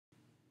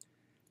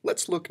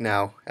let's look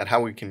now at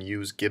how we can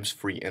use Gibbs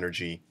free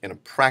energy in a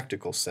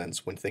practical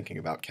sense when thinking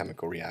about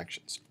chemical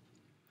reactions.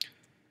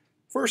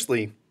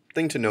 Firstly,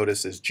 thing to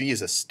notice is G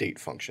is a state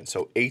function,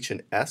 so H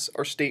and S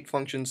are state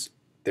functions,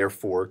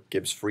 therefore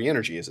Gibbs free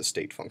energy is a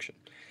state function.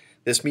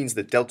 This means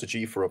that delta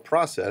G for a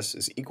process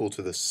is equal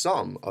to the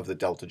sum of the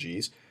delta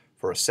G's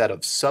for a set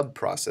of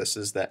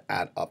sub-processes that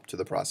add up to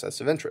the process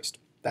of interest.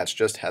 That's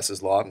just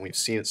Hess's law, and we've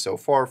seen it so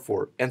far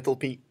for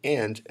enthalpy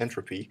and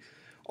entropy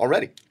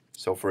already.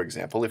 So for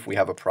example, if we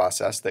have a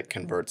process that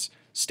converts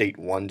state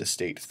 1 to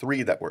state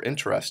 3 that we're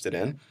interested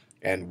in,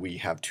 and we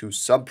have two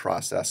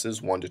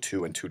sub-processes, 1 to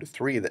 2 and 2 to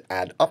 3, that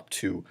add up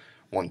to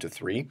 1 to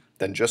 3,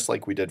 then just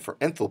like we did for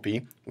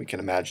enthalpy, we can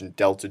imagine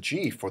delta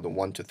G for the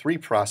 1 to 3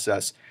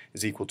 process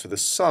is equal to the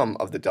sum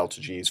of the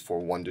delta G's for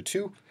 1 to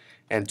 2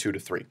 and 2 to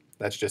 3.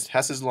 That's just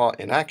Hess's law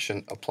in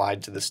action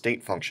applied to the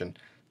state function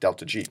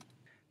delta G.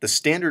 The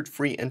standard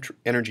free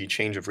energy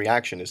change of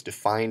reaction is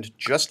defined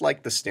just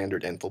like the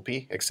standard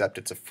enthalpy, except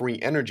it's a free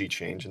energy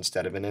change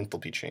instead of an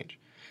enthalpy change.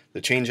 The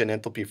change in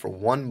enthalpy for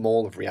 1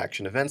 mole of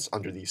reaction events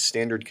under these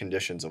standard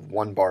conditions of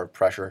 1 bar of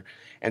pressure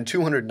and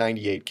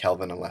 298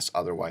 Kelvin unless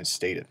otherwise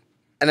stated.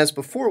 And as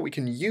before, we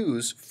can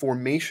use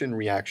formation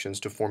reactions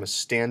to form a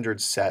standard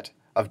set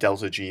of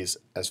delta G's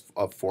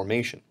of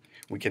formation.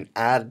 We can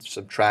add,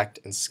 subtract,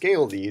 and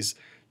scale these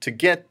to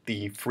get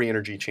the free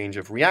energy change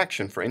of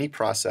reaction for any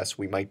process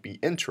we might be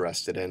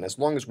interested in, as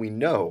long as we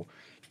know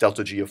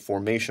delta G of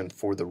formation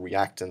for the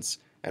reactants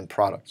and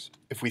products.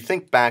 If we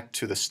think back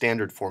to the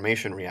standard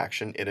formation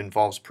reaction, it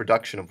involves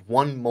production of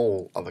 1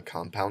 mole of a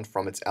compound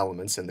from its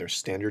elements in their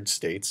standard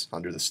states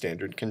under the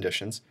standard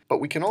conditions, but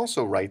we can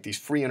also write these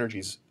free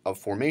energies of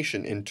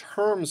formation in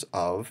terms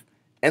of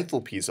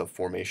enthalpies of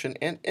formation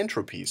and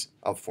entropies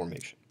of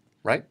formation,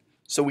 right?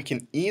 So we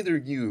can either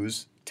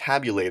use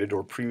tabulated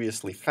or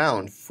previously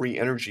found free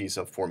energies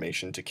of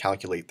formation to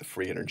calculate the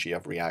free energy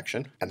of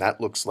reaction, and that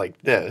looks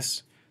like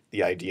this,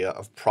 the idea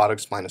of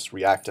products minus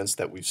reactants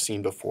that we've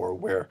seen before,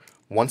 where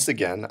once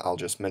again, I'll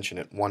just mention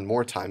it one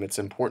more time, it's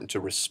important to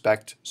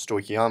respect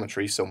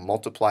stoichiometry, so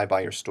multiply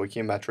by your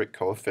stoichiometric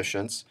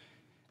coefficients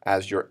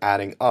as you're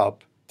adding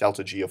up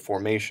delta G of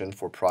formation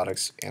for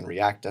products and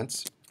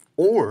reactants.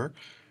 Or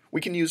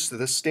we can use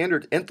the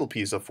standard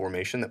enthalpies of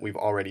formation that we've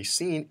already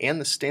seen and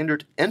the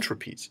standard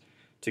entropies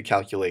to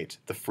calculate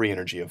the free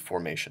energy of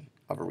formation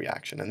of a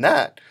reaction. And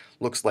that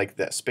looks like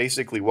this.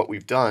 Basically what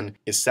we've done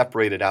is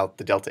separated out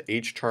the delta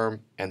H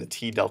term and the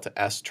T delta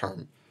S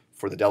term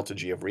for the delta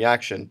G of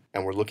reaction,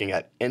 and we're looking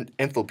at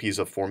enthalpies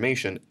of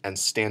formation and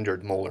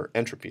standard molar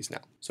entropies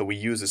now. So we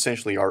use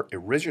essentially our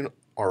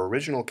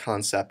original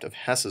concept of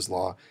Hess's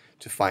law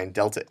to find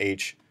delta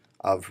H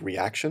of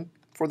reaction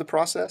for the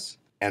process,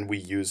 and we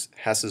use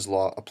Hess's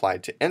law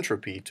applied to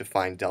entropy to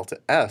find delta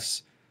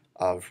S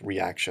of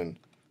reaction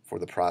for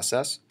the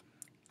process,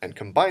 and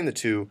combine the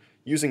two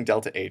using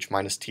delta H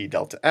minus T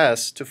delta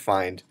S to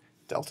find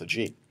delta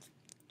G.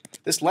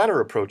 This latter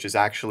approach is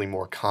actually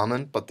more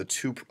common, but the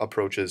two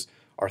approaches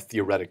are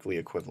theoretically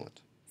equivalent.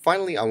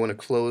 Finally, I want to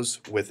close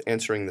with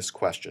answering this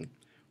question.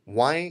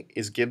 Why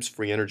is Gibbs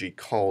free energy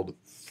called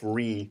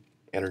free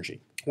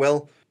energy?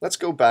 Well, let's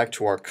go back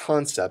to our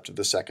concept of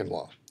the second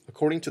law.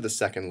 According to the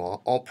second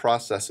law, all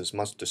processes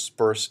must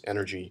disperse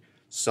energy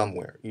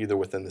somewhere, either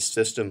within the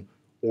system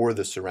or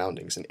the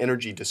surroundings, and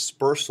energy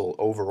dispersal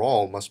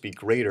overall must be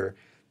greater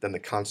than the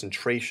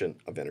concentration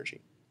of energy.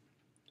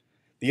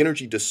 The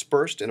energy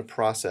dispersed in a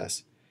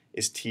process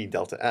is T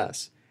delta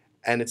S,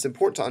 and it's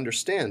important to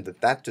understand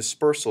that that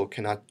dispersal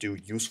cannot do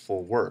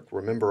useful work.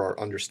 Remember our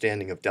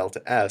understanding of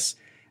delta S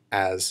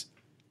as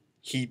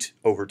heat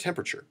over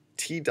temperature.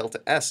 T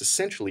delta S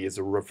essentially is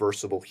a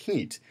reversible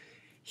heat.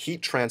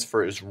 Heat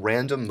transfer is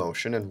random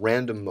motion, and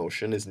random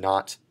motion is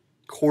not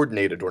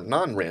coordinated or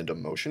non-random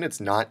motion.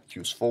 It's not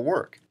useful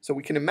work. So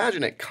we can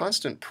imagine at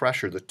constant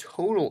pressure the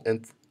total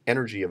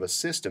energy of a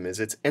system is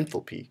its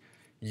enthalpy,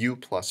 U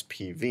plus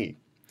PV.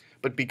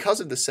 But because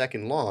of the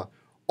second law,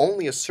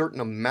 only a certain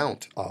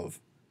amount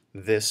of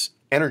this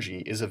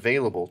energy is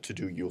available to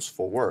do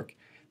useful work.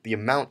 The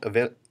amount of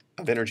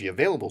energy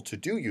available to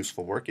do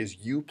useful work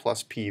is U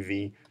plus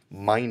PV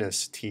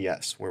minus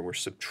TS, where we're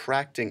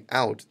subtracting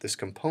out this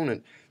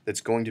component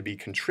that's going to be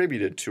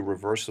contributed to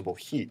reversible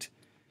heat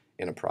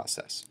in a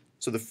process.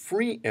 So the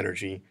free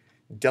energy,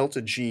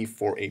 delta G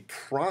for a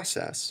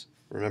process,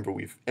 remember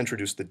we've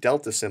introduced the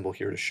delta symbol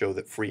here to show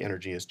that free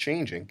energy is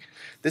changing.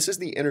 This is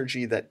the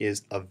energy that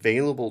is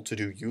available to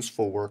do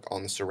useful work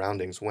on the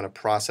surroundings when a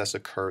process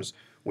occurs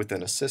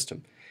within a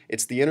system.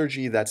 It's the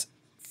energy that's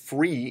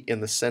free in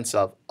the sense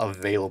of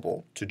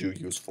available to do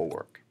useful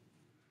work.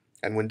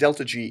 And when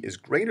delta G is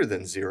greater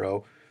than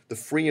 0, the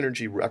free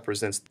energy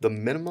represents the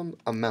minimum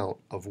amount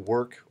of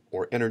work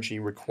or energy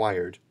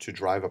required to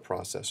drive a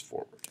process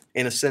forward.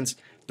 In a sense,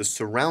 the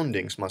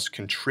surroundings must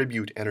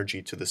contribute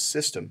energy to the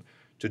system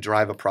to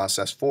drive a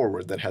process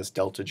forward that has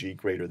delta G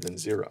greater than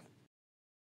 0.